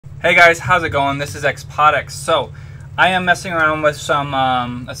Hey guys, how's it going? This is xpodxxpodx. So, I am messing around with some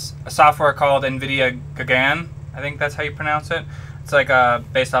a software called NVIDIA GAUGAN. I think that's how you pronounce it. It's like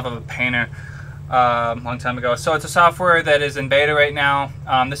based off of a painter a long time ago. So it's a software that is in beta right now.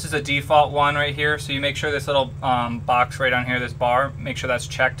 This is a default one right here. So you make sure this little box right on here, this bar, make sure that's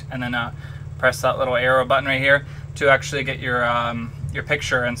checked, and then press that little arrow button right here to actually get your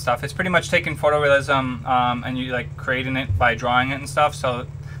picture and stuff. It's pretty much taking photorealism and you like creating it by drawing it and stuff. So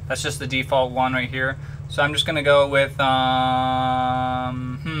that's just the default one right here. So I'm just gonna go with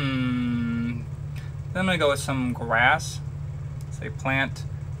I'm gonna go with some grass. Say plant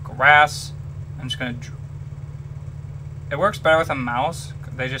grass. I'm just gonna. It works better with a mouse.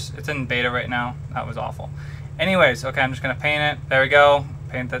 It's in beta right now. That was awful. Anyways, okay, I'm just gonna paint it. There we go.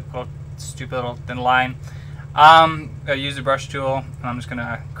 Paint that little stupid little thin line. I use the brush tool, and I'm just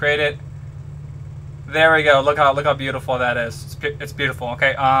gonna create it. There we go. Look how beautiful that is. It's beautiful.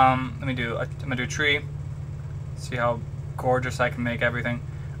 Okay. I'm gonna do a tree. See how gorgeous I can make everything.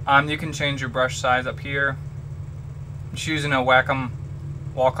 You can change your brush size up here. I'm just using a Wacom,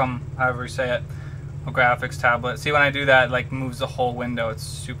 however you say it, a graphics tablet. See, when I do that, it like moves the whole window. It's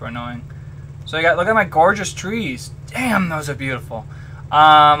super annoying. So look at my gorgeous trees. Damn, those are beautiful.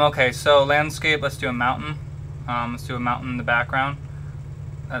 Okay, so landscape. Let's do a mountain. Let's do a mountain in the background.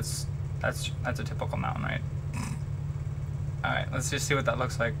 That's a typical mountain, right? Alright, let's just see what that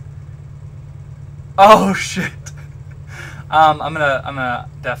looks like. Oh shit! I'm gonna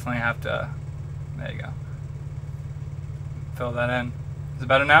definitely have to. There you go. Fill that in. Is it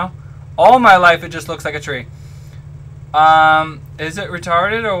better now? All my life it just looks like a tree. Is it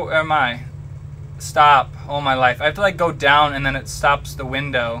retarded or am I? Stop. All my life. I have to like go down and then it stops the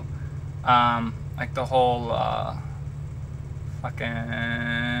window. Like the whole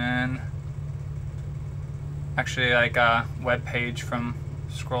fucking. Actually, like a web page from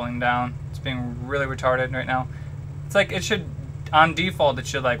scrolling down. It's being really retarded right now. It's like it should, on default, it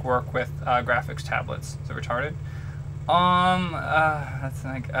should like work with graphics tablets. Is it retarded? That's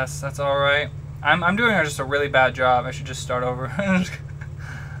like that's all right. I'm doing just a really bad job. I should just start over.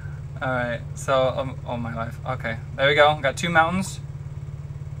 All right. So oh my life. Okay. There we go. Got two mountains.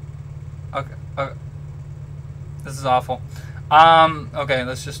 Okay. This is awful. Okay.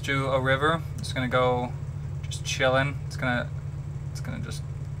 Let's just do a river. Just gonna go. Just chilling. It's gonna just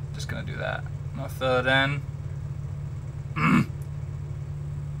gonna do that. I'm gonna fill it in.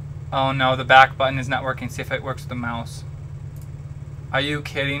 Oh no, the back button is not working. See if it works with the mouse. Are you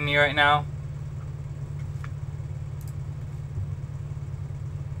kidding me right now?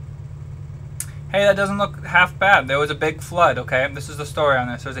 Hey, that doesn't look half bad. There was a big flood, okay? This is the story on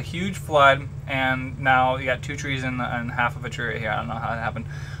this. There was a huge flood, and now you got two trees and half of a tree right here. I don't know how that happened.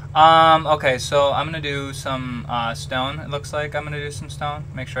 Okay, so I'm gonna do some stone. It looks like I'm gonna do some stone.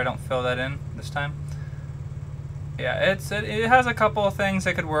 Make sure I don't fill that in this time. Yeah, it has a couple of things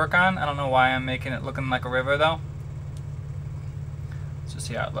I could work on. I don't know why I'm making it looking like a river though. Let's just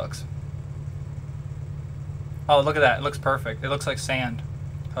see how it looks. Oh, look at that! It looks perfect. It looks like sand.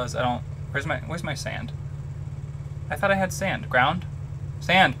 Cause I don't. Where's my sand? I thought I had sand. Ground?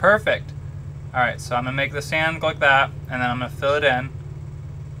 Sand. Perfect. All right, so I'm gonna make the sand look like that, and then I'm gonna fill it in.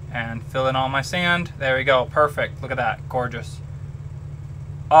 And fill in all my sand. There we go. Perfect. Look at that. Gorgeous.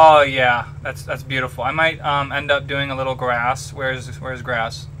 Oh yeah, that's beautiful. I might end up doing a little grass. Where's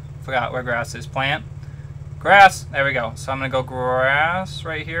grass? Forgot where grass is. Plant. Grass. There we go. So I'm gonna go grass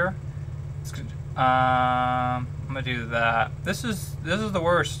right here. I'm gonna do that. This is the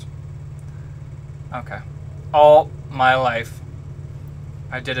worst. Okay. All my life.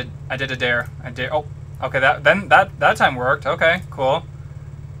 I did a dare. I dare. Oh. Okay. That time worked. Okay. Cool.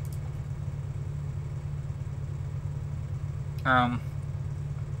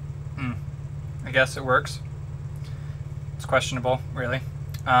 I guess it works. It's questionable, really.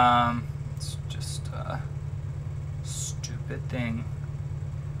 It's just a stupid thing.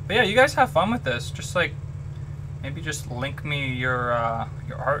 But yeah, you guys have fun with this. Just like, maybe just link me your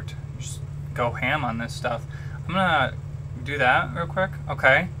art. Just go ham on this stuff. I'm gonna do that real quick.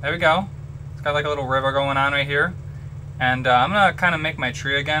 Okay, there we go. It's got like a little river going on right here. And I'm gonna kind of make my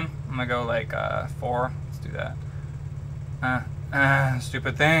tree again. I'm gonna go like 4. Let's do that.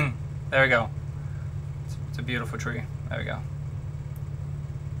 Stupid thing. There we go. It's a beautiful tree. There we go.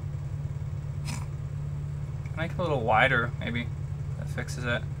 Make it a little wider, maybe. That fixes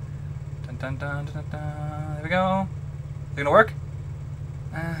it. Dun, dun, dun, dun, dun. There we go. Is it gonna work?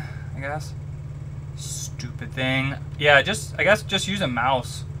 I guess. Stupid thing. Yeah, I guess just use a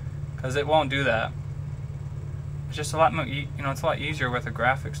mouse, because it won't do that. It's just a lot more, it's a lot easier with a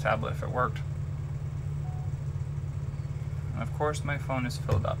graphics tablet if it worked. Of course. course my phone is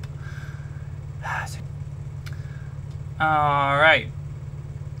filled up. Alright.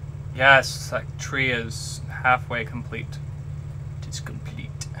 Yes, that tree is halfway complete. It's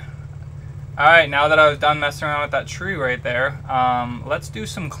complete. Alright, now that I was done messing around with that tree right there, let's do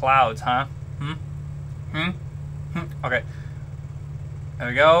some clouds, huh? Okay. There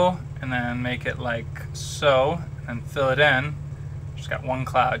we go. And then make it like so, and fill it in. Just got one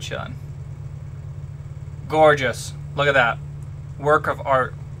cloud chilling. Gorgeous. Look at that. Work of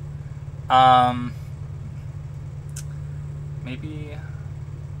art. Maybe...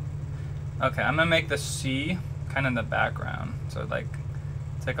 Okay, I'm gonna make the sea kind of in the background. So like,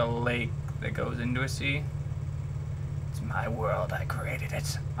 it's like a lake that goes into a sea. It's my world, I created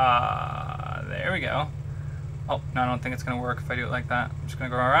it. There we go. Oh, no, I don't think it's gonna work if I do it like that. I'm just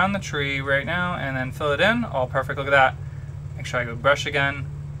gonna go around the tree right now and then fill it in. All perfect, look at that. Make sure I go brush again.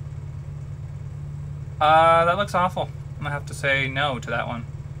 That looks awful. I'm gonna have to say no to that one.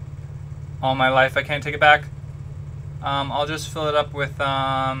 All my life, I can't take it back. I'll just fill it up with,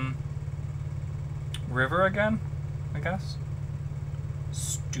 river again, I guess.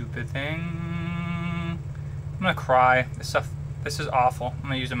 Stupid thing. I'm gonna cry. This is awful. I'm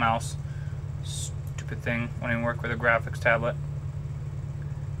gonna use a mouse. Stupid thing. Won't even work with a graphics tablet.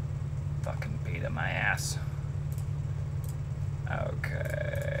 Fucking beta my ass.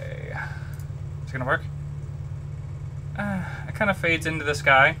 Okay. Is it gonna work? It kind of fades into the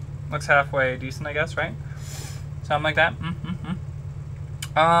sky. Looks halfway decent, I guess, right? Something like that.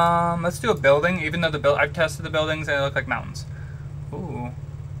 Let's do a building. Even though I've tested the buildings and they look like mountains. Ooh.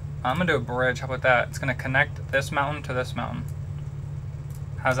 I'm gonna do a bridge. How about that? It's gonna connect this mountain to this mountain.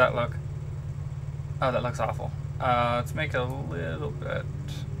 How's that look? Oh, that looks awful. Let's make it a little bit.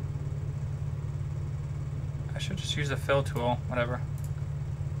 I should just use the fill tool. Whatever.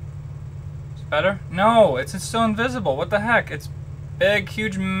 It's better? No, it's still invisible. What the heck? It's big,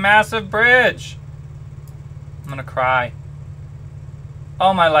 huge, massive bridge. I'm gonna cry.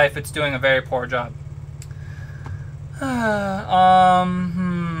 All my life, it's doing a very poor job. I'm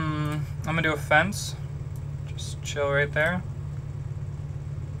gonna do a fence. Just chill right there.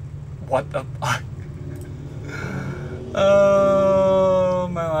 What the fuck? Oh,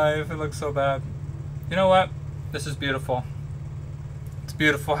 my life, it looks so bad. You know what? This is beautiful. It's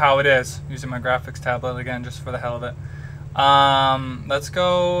beautiful how it is. Using my graphics tablet again, just for the hell of it. Let's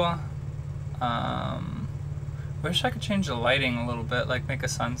go. Wish I could change the lighting a little bit, like make a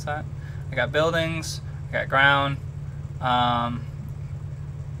sunset. I got buildings, I got ground.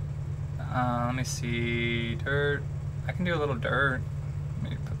 Let me see, dirt. I can do a little dirt.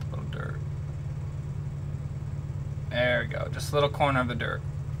 Let me put the little dirt. There we go, just a little corner of the dirt.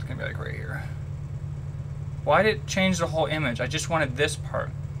 It's gonna be like right here. Why did it change the whole image? I just wanted this part.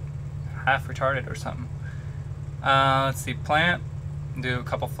 Half retarded or something. Let's see, plant. Do a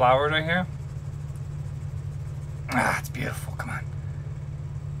couple flowers right here. Ah, it's beautiful, come on.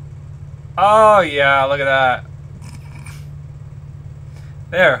 Oh yeah, look at that.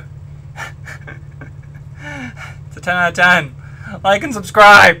 There. It's a 10 out of 10. Like and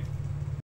subscribe.